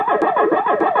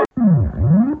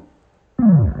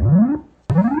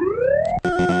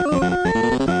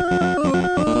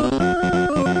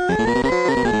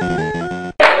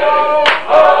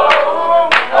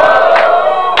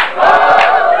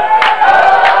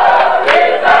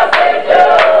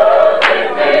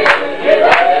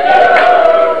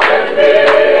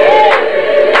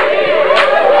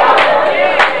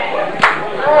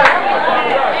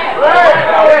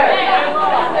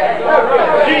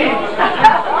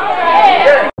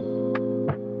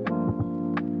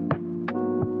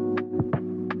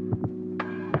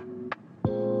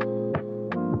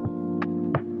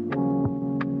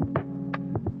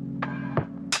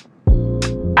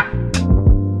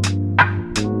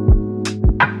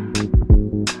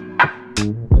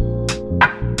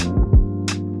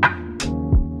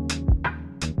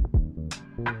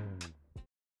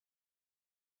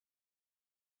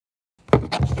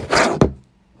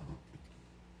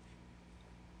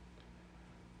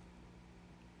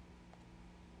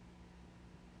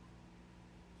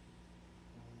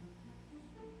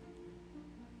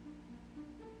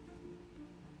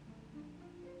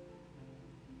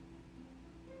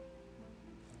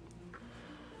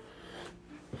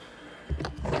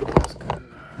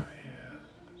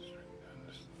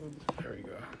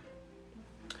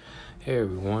Hey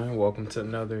everyone, welcome to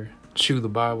another Chew the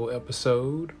Bible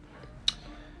episode.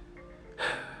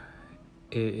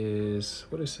 What is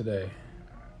today?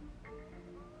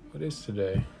 Let's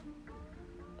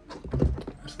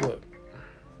look.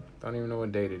 Don't even know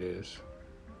what date it is.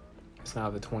 It's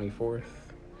now the 24th,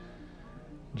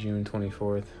 June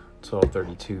 24th,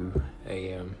 12:32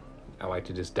 a.m. I like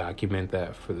to just document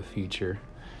that for the future.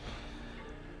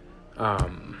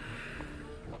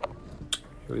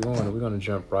 We're going to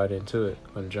jump right into it.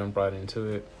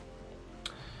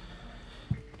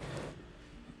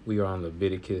 We are on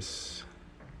Leviticus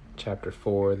chapter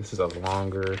 4. This is a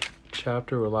longer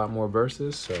chapter with a lot more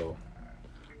verses, so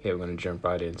yeah, we're going to jump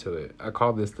right into it. I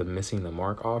call this the missing the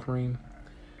mark offering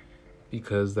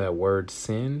because that word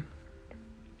sin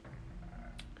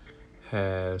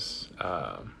has,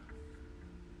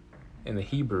 in the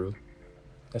Hebrew,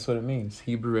 that's what it means.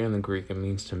 Hebrew and the Greek, it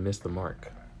means to miss the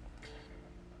mark.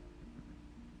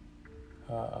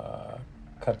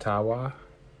 Katawa,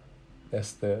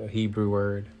 that's the Hebrew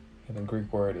word, and the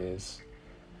Greek word is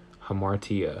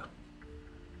hamartia.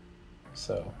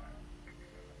 So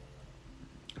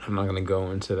I'm not going to go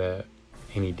into that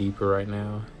any deeper right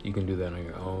now. You can do that on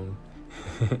your own.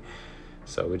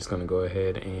 So we're just going to go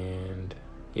ahead and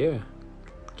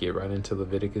get right into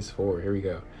Leviticus 4. Here we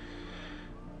go.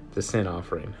 The sin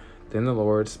offering. Then the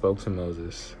Lord spoke to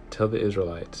Moses, "Tell the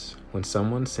Israelites, when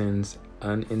someone sins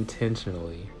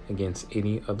unintentionally against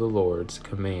any of the Lord's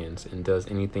commands and does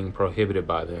anything prohibited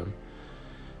by them,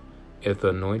 if the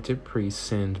anointed priest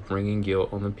sins bringing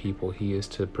guilt on the people, he is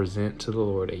to present to the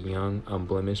Lord a young,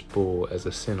 unblemished bull as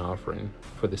a sin offering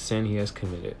for the sin he has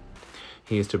committed.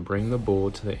 He is to bring the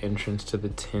bull to the entrance to the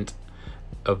tent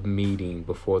of meeting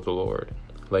before the Lord,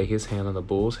 lay his hand on the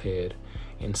bull's head,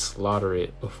 and slaughter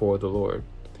it before the Lord.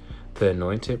 The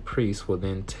anointed priest will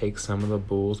then take some of the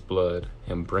bull's blood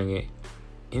and bring it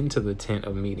into the tent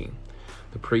of meeting.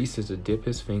 The priest is to dip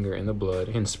his finger in the blood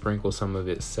and sprinkle some of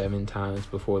it 7 times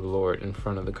before the Lord in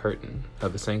front of the curtain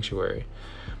of the sanctuary.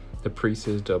 The priest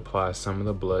is to apply some of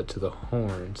the blood to the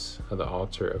horns of the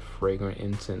altar of fragrant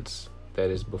incense that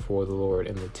is before the Lord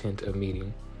in the tent of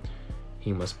meeting.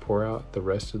 He must pour out the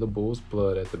rest of the bull's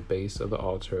blood at the base of the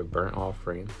altar of burnt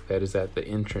offering that is at the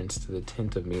entrance to the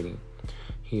tent of meeting.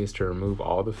 He is to remove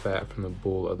all the fat from the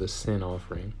bull of the sin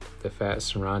offering, the fat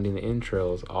surrounding the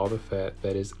entrails, all the fat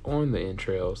that is on the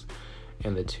entrails,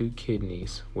 and the 2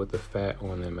 kidneys with the fat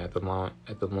on them at the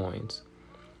loins.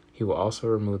 He will also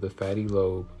remove the fatty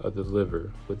lobe of the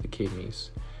liver with the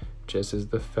kidneys, just as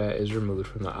the fat is removed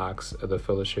from the ox of the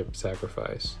fellowship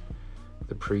sacrifice.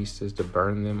 The priest is to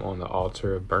burn them on the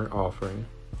altar of burnt offering.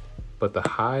 But the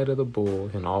hide of the bull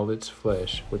and all its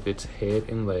flesh, with its head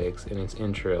and legs and its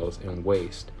entrails and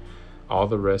waist, all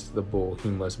the rest of the bull he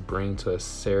must bring to a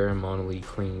ceremonially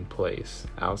clean place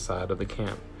outside of the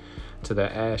camp, to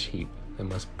the ash heap, and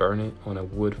must burn it on a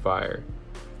wood fire.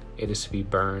 It is to be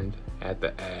burned at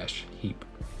the ash heap.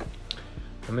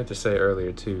 I meant to say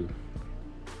earlier too,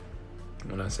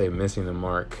 when I say missing the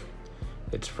mark,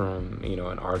 it's from, an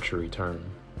archery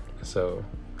term. So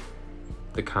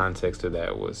the context of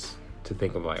that was to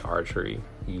think of like archery.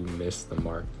 You miss the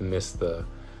mark, miss the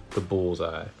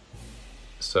bullseye.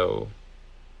 So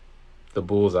the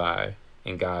bullseye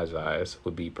in God's eyes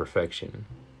would be perfection,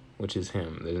 which is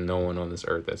him. There's no one on this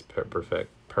earth that's perfect.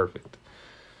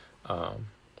 Romans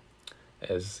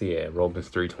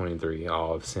 3:23,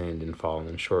 all have sinned and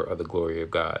fallen short of the glory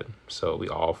of God. So we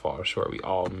all fall short. We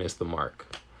all miss the mark.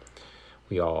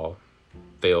 We all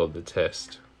failed the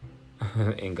test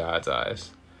in God's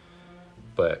eyes.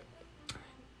 But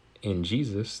in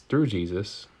Jesus, through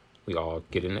Jesus, we all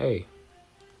get an A.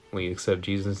 When you accept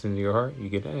Jesus into your heart, you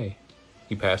get an A.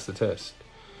 You pass the test.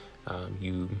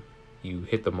 You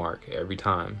hit the mark every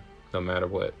time, no matter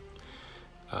what.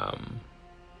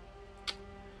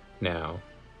 Now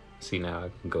I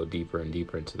can go deeper and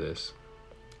deeper into this.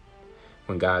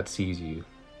 When God sees you,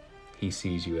 he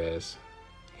sees you as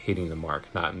hitting the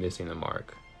mark, not missing the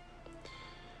mark.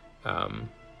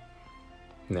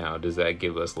 Now, does that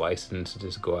give us license to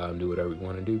just go out and do whatever we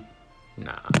want to do?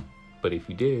 Nah. But if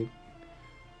you did,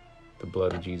 the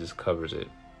blood of Jesus covers it.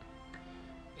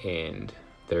 And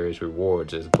there is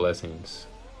rewards as blessings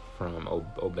from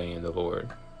obeying the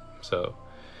Lord. So,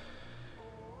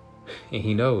 and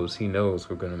he knows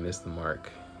we're going to miss the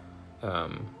mark.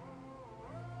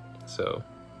 So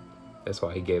that's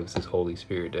why he gave us his Holy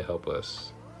Spirit to help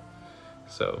us.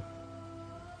 So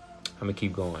I'm going to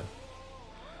keep going.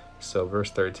 So verse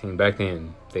 13, back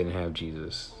then they didn't have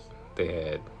Jesus. They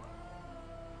had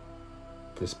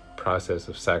this process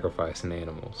of sacrificing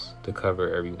animals to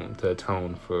cover everyone, to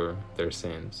atone for their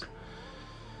sins.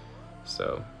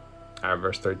 So All right,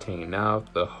 verse 13. Now,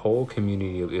 if the whole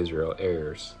community of Israel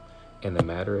errs, and the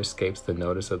matter escapes the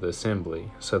notice of the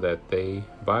assembly, so that they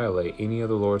violate any of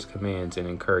the Lord's commands and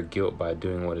incur guilt by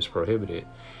doing what is prohibited,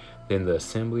 then the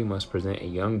assembly must present a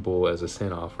young bull as a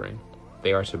sin offering.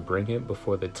 They are to bring it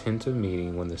before the tent of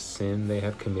meeting when the sin they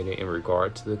have committed in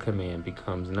regard to the command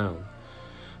becomes known.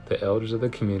 The elders of the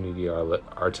community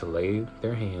are to lay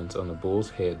their hands on the bull's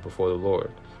head before the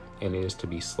Lord, and it is to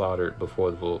be slaughtered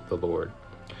before the Lord.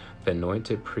 The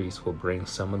anointed priest will bring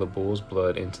some of the bull's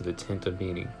blood into the tent of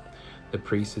meeting. The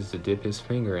priest is to dip his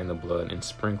finger in the blood and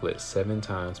sprinkle it 7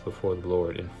 times before the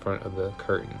Lord in front of the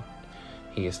curtain.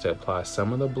 He is to apply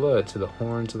some of the blood to the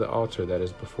horns of the altar that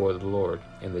is before the Lord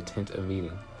in the tent of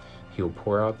meeting. He will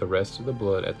pour out the rest of the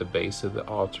blood at the base of the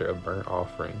altar of burnt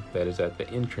offering that is at the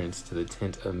entrance to the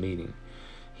tent of meeting.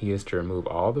 He is to remove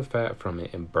all the fat from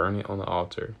it and burn it on the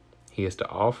altar. He is to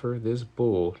offer this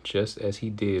bull just as he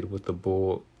did with the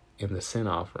bull in the sin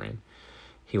offering.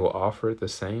 He will offer it the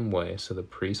same way, so the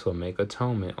priest will make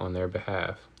atonement on their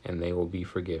behalf, and they will be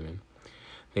forgiven.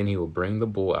 Then he will bring the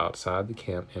bull outside the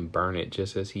camp and burn it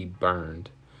just as he burned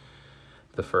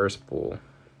the first bull.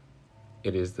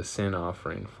 It is the sin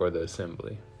offering for the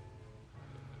assembly.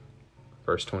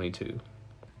 Verse 22.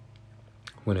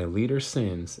 When a leader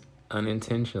sins,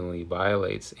 unintentionally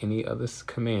violates any of the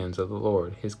commands of the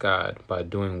Lord his God by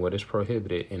doing what is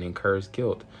prohibited and incurs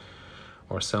guilt,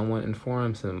 or someone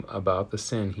informs him about the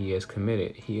sin he has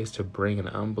committed, he is to bring an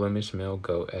unblemished male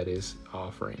goat as his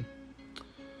offering.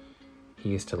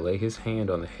 He is to lay his hand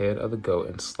on the head of the goat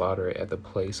and slaughter it at the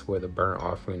place where the burnt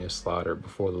offering is slaughtered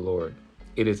before the Lord.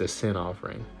 It is a sin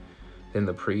offering. Then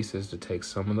the priest is to take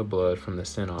some of the blood from the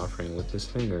sin offering with his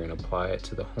finger and apply it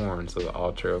to the horns of the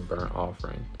altar of burnt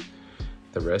offering.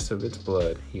 The rest of its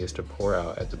blood he is to pour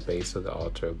out at the base of the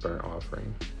altar of burnt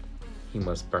offering. He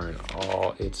must burn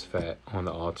all its fat on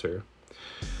the altar,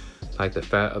 like the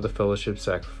fat of the fellowship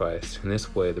sacrifice. In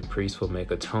this way, the priest will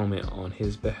make atonement on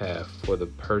his behalf for the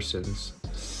person's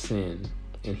sin,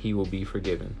 and he will be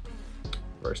forgiven.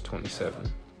 Verse 27.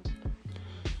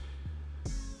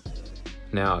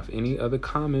 Now, if any of the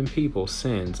common people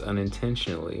sins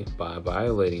unintentionally by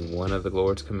violating one of the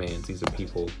Lord's commands, these are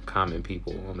people, common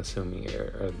people, I'm assuming,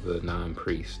 are the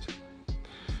non-priest.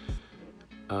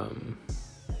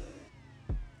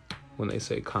 When they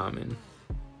say common,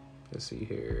 let's see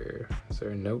here, is there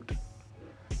a note?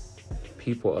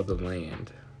 People of the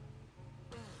land.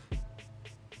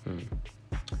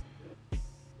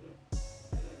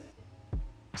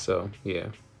 So, yeah,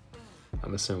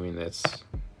 I'm assuming that's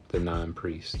the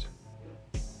non-priest.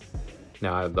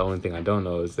 Now, the only thing I don't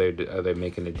know is are they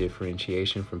making a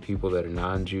differentiation from people that are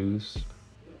non-Jews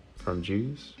from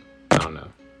Jews? I don't know.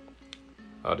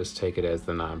 I'll just take it as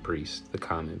the non-priest, the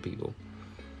common people.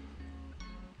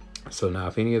 So now,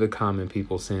 if any of the common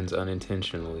people sins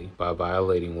unintentionally by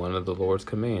violating one of the Lord's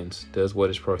commands, does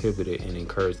what is prohibited and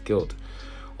incurs guilt,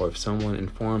 or if someone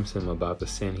informs him about the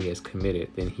sin he has committed,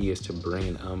 then he is to bring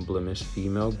an unblemished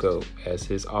female goat as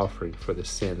his offering for the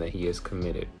sin that he has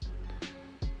committed.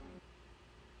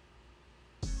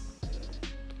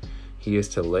 He is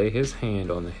to lay his hand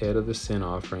on the head of the sin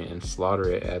offering and slaughter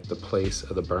it at the place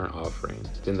of the burnt offering.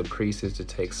 Then the priest is to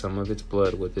take some of its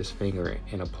blood with his finger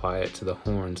and apply it to the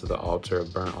horns of the altar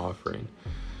of burnt offering.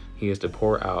 He is to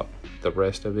pour out the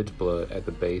rest of its blood at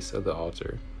the base of the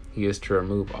altar. He is to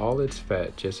remove all its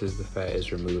fat just as the fat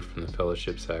is removed from the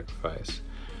fellowship sacrifice.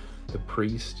 The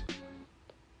priest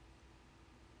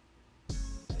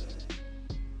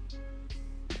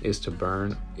is to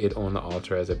burn it on the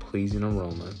altar as a pleasing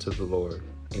aroma to the Lord.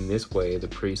 In this way, the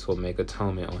priest will make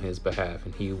atonement on his behalf,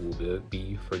 and he will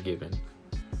be forgiven.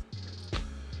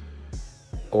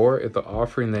 Or if the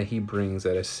offering that he brings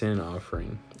as a sin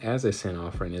offering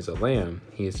is a lamb,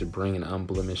 he is to bring an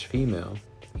unblemished female.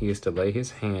 He is to lay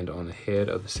his hand on the head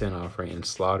of the sin offering and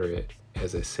slaughter it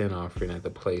as a sin offering at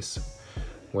the place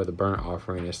where the burnt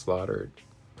offering is slaughtered.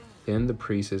 Then the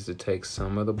priest is to take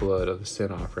some of the blood of the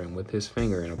sin offering with his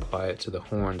finger and apply it to the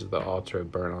horns of the altar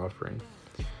of burnt offering.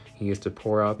 He is to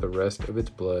pour out the rest of its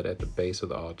blood at the base of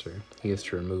the altar. He is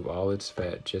to remove all its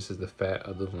fat, just as the fat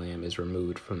of the lamb is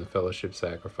removed from the fellowship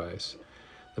sacrifice.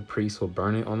 The priest will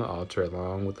burn it on the altar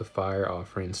along with the fire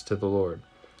offerings to the Lord.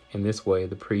 In this way,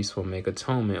 the priest will make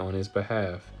atonement on his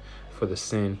behalf for the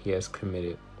sin he has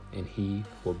committed, and he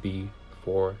will be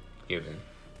forgiven.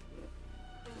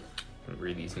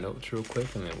 Read these notes real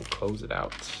quick and then we'll close it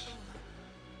out.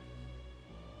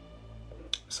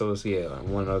 So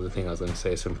one other thing I was going to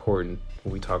say, it's important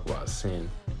when we talk about sin.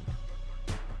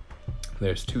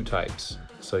 There's 2 types.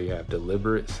 So you have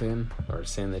deliberate sin, or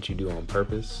sin that you do on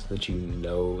purpose that you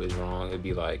know is wrong. It'd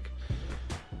be like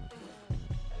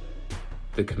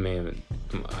the commandment,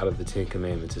 out of the 10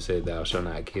 commandments, it said, thou shalt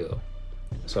not kill.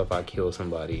 So if I kill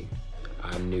somebody,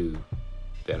 I knew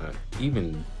that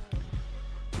even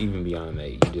beyond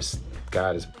that,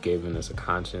 God has given us a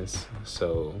conscience.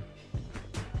 So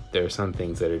there are some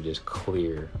things that are just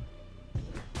clear.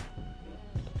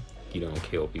 You don't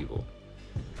kill people.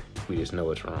 We just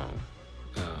know it's wrong.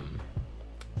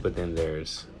 But then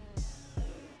there's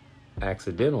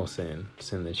accidental sin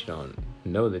that you don't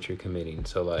know that you're committing.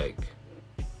 So like,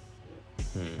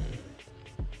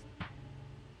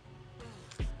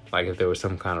 like if there was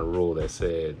some kind of rule that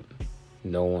said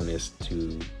no one is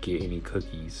to get any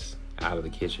cookies out of the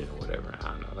kitchen or whatever. I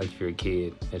don't know. Like if you're a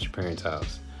kid at your parents'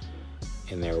 house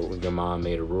and your mom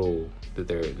made a rule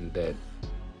that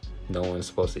no one's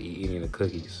supposed to eat any of the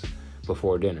cookies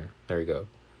before dinner. There you go.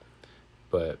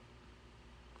 But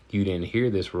you didn't hear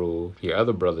this rule. Your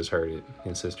other brothers heard it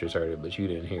and sisters heard it, but you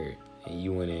didn't hear it. And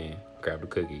you went in, grabbed a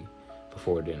cookie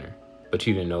before dinner, but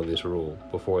you didn't know this rule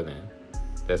before then.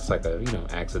 That's like a,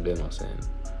 accidental sin.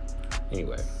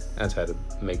 Anyway, I just had to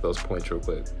make those points real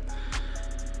quick.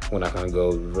 We're not going to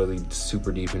go really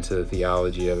super deep into the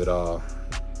theology of it all.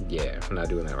 Yeah, I'm not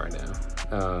doing that right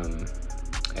now.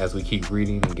 As we keep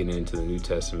reading and getting into the New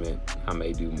Testament, I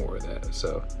may do more of that.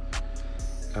 So,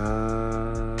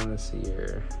 let's see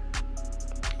here.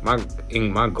 My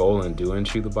goal in doing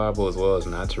Chew the Bible as well is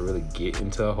not to really get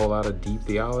into a whole lot of deep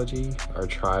theology or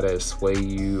try to sway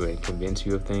you and convince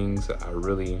you of things.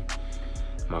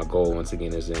 My goal once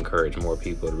again is to encourage more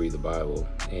people to read the Bible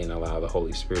and allow the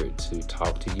Holy Spirit to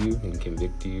talk to you and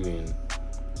convict you and,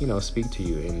 speak to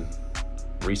you and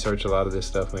research a lot of this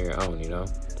stuff on your own,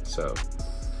 So,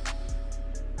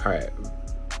 all right,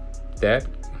 that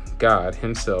God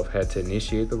himself had to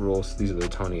initiate the rules. These are the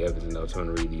Tony Evans notes. I'm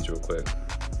going to read these real quick.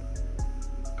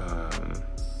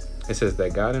 It says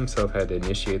that God himself had to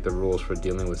initiate the rules for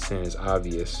dealing with sin is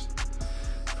obvious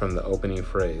from the opening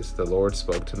phrase. The Lord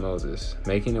spoke to Moses.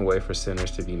 Making a way for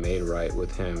sinners to be made right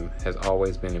with him has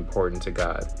always been important to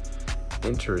God.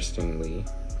 Interestingly,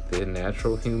 the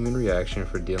natural human reaction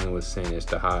for dealing with sin is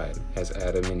to hide, as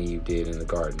Adam and Eve did in the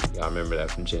garden. Y'all remember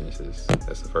that from Genesis.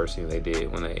 That's the first thing they did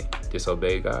when they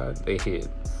disobeyed God. They hid.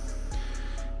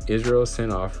 Israel's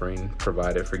sin offering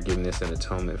provided forgiveness and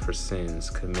atonement for sins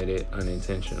committed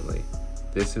unintentionally.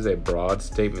 This is a broad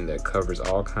statement that covers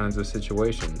all kinds of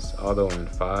situations, although in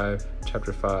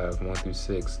chapter 5,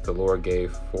 1-6, the Lord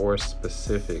gave four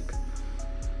specific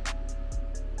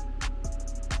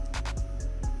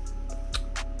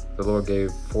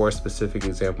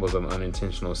examples of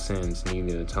unintentional sins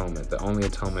needing atonement. The only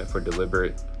atonement for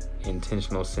deliberate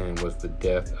intentional sin was the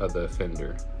death of the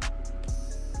offender.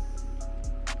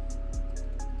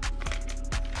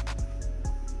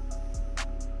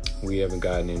 We haven't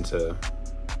gotten into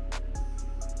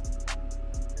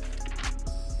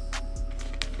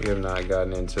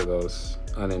those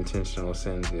unintentional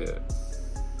sins yet.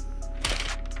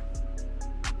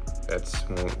 That's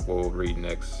what we'll read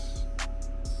next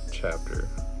chapter.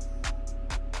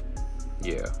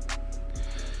 Yeah.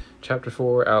 Chapter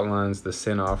 4 outlines the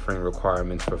sin offering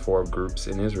requirements for 4 groups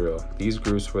in Israel. These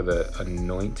groups were the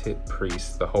anointed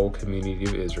priests, the whole community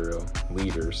of Israel,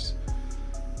 leaders,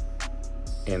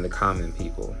 and the common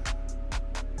people.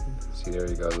 See, there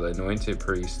you go. The anointed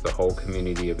priests, the whole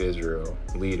community of Israel,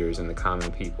 leaders, and the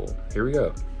common people. Here we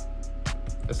go.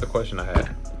 That's the question I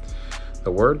had.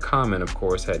 The word common, of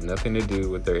course, had nothing to do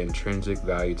with their intrinsic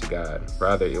value to God.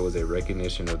 Rather, it was a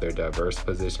recognition of their diverse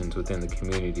positions within the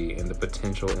community and the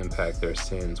potential impact their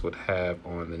sins would have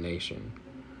on the nation.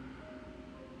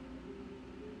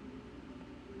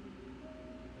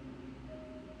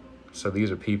 So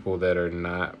these are people that are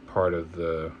not part of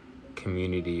the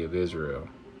community of Israel.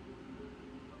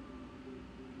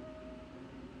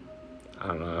 I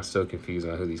don't know. I'm still confused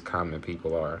on who these common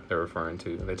people are they're referring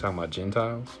to. Are they talking about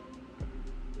Gentiles?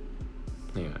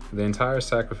 Yeah. The entire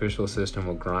sacrificial system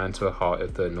will grind to a halt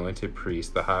if the anointed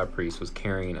priest, the high priest, was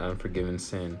carrying unforgiven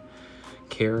sin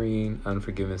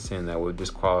that would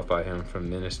disqualify him from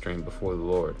ministering before the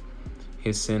Lord.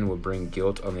 His sin would bring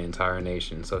guilt on the entire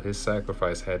nation, so his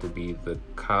sacrifice had to be the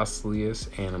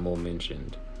costliest animal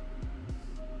mentioned,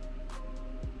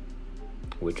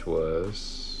 which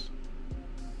was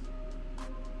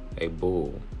a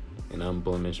bull, an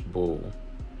unblemished bull.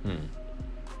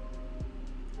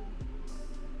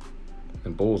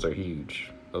 And bulls are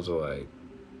huge. Those are like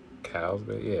cows,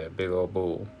 but yeah, big old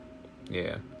bull.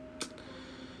 Yeah.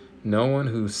 No one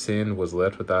whose sin was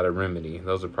left without a remedy.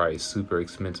 Those are probably super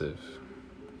expensive.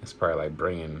 It's probably like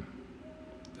bringing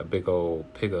a big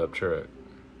old pickup truck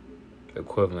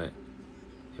equivalent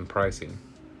in pricing.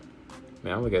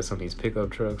 Man, I look at some of these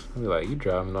pickup trucks. I be like, you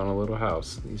driving on a little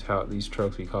house. These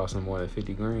trucks be costing more than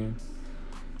 50 grand.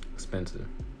 Expensive.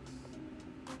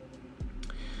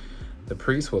 The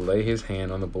priest will lay his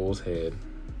hand on the bull's head.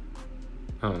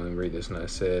 I don't even read this now. It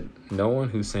said, no one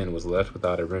who sinned was left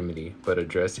without a remedy, but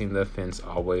addressing the offense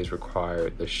always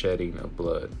required the shedding of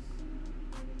blood.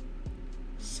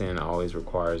 Sin always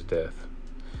requires death.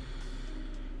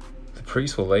 The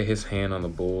priest will lay his hand on the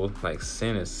bull. Like,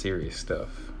 sin is serious stuff.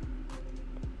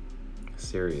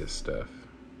 Serious stuff.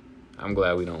 I'm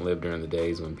glad we don't live during the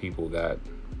days when people got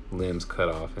limbs cut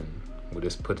off and were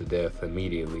just put to death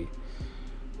immediately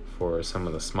for some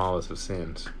of the smallest of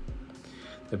sins.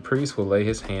 The priest will lay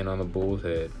his hand on the bull's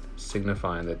head,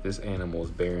 signifying that this animal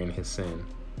is bearing his sin.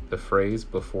 The phrase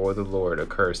before the Lord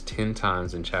occurs 10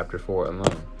 times in chapter 4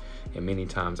 alone, and many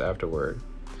times afterward.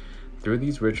 Through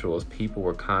these rituals, people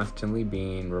were constantly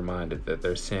being reminded that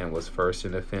their sin was first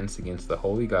an offense against the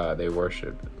holy God they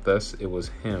worshipped. Thus, it was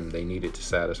him they needed to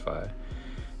satisfy.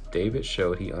 David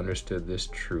showed he understood this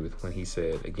truth when he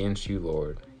said, against you,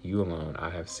 Lord, you alone I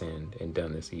have sinned and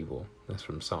done this evil. That's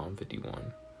from Psalm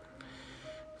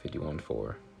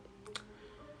 51:4.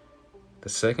 The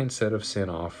second set of sin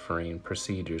offering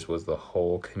procedures was the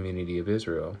whole community of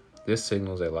Israel. This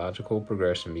signals a logical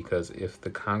progression because if the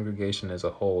congregation as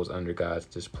a whole was under God's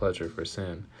displeasure for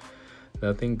sin,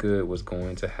 nothing good was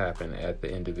going to happen at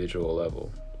the individual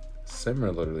level.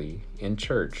 Similarly, in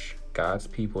church, God's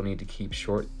people need to keep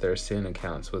short their sin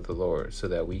accounts with the Lord so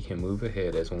that we can move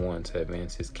ahead as one to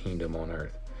advance his kingdom on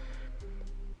earth.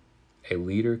 A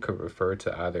leader could refer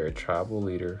to either a tribal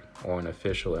leader or an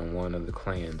official in one of the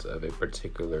clans of a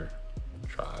particular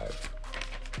tribe.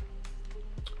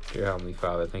 Dear Heavenly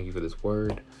Father, thank you for this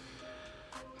word.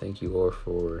 Thank you, Lord,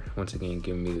 for once again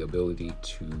giving me the ability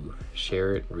to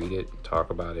share it, read it, talk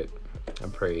about it. I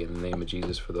pray in the name of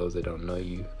Jesus for those that don't know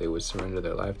you, they would surrender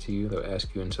their life to you. They'll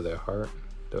ask you into their heart.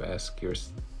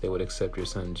 They would accept your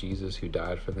son Jesus, who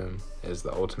died for them as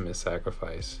the ultimate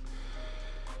sacrifice.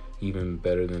 Even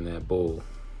better than that bull,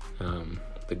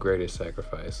 the greatest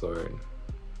sacrifice, Lord.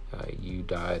 You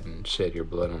died and shed your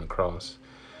blood on the cross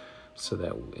so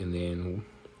that, and then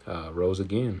rose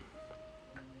again.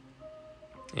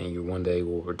 And you one day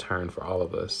will return for all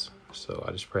of us. So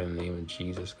I just pray in the name of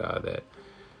Jesus, God, that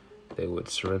they would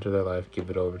surrender their life,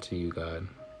 give it over to you, God,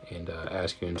 and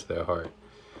ask you into their heart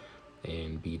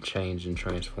and be changed and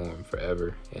transformed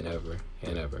forever and ever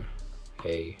and ever.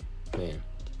 Amen. All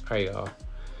right, y'all.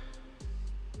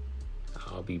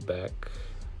 I'll be back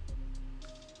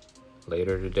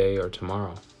later today or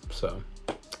tomorrow. So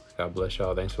God bless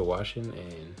y'all. Thanks for watching,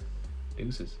 and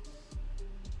deuces.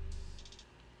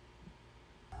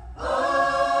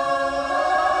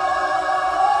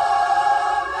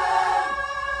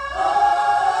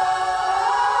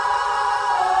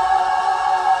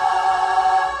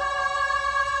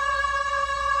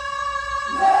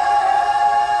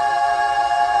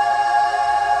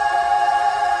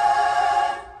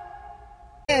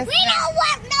 We don't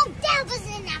want no devils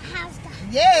in the house, God.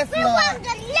 Yes, We Lord. want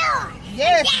the Lord.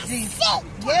 Yes, That's Jesus. it.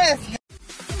 Yes.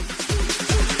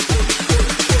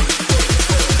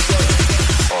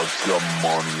 I got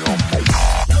money on my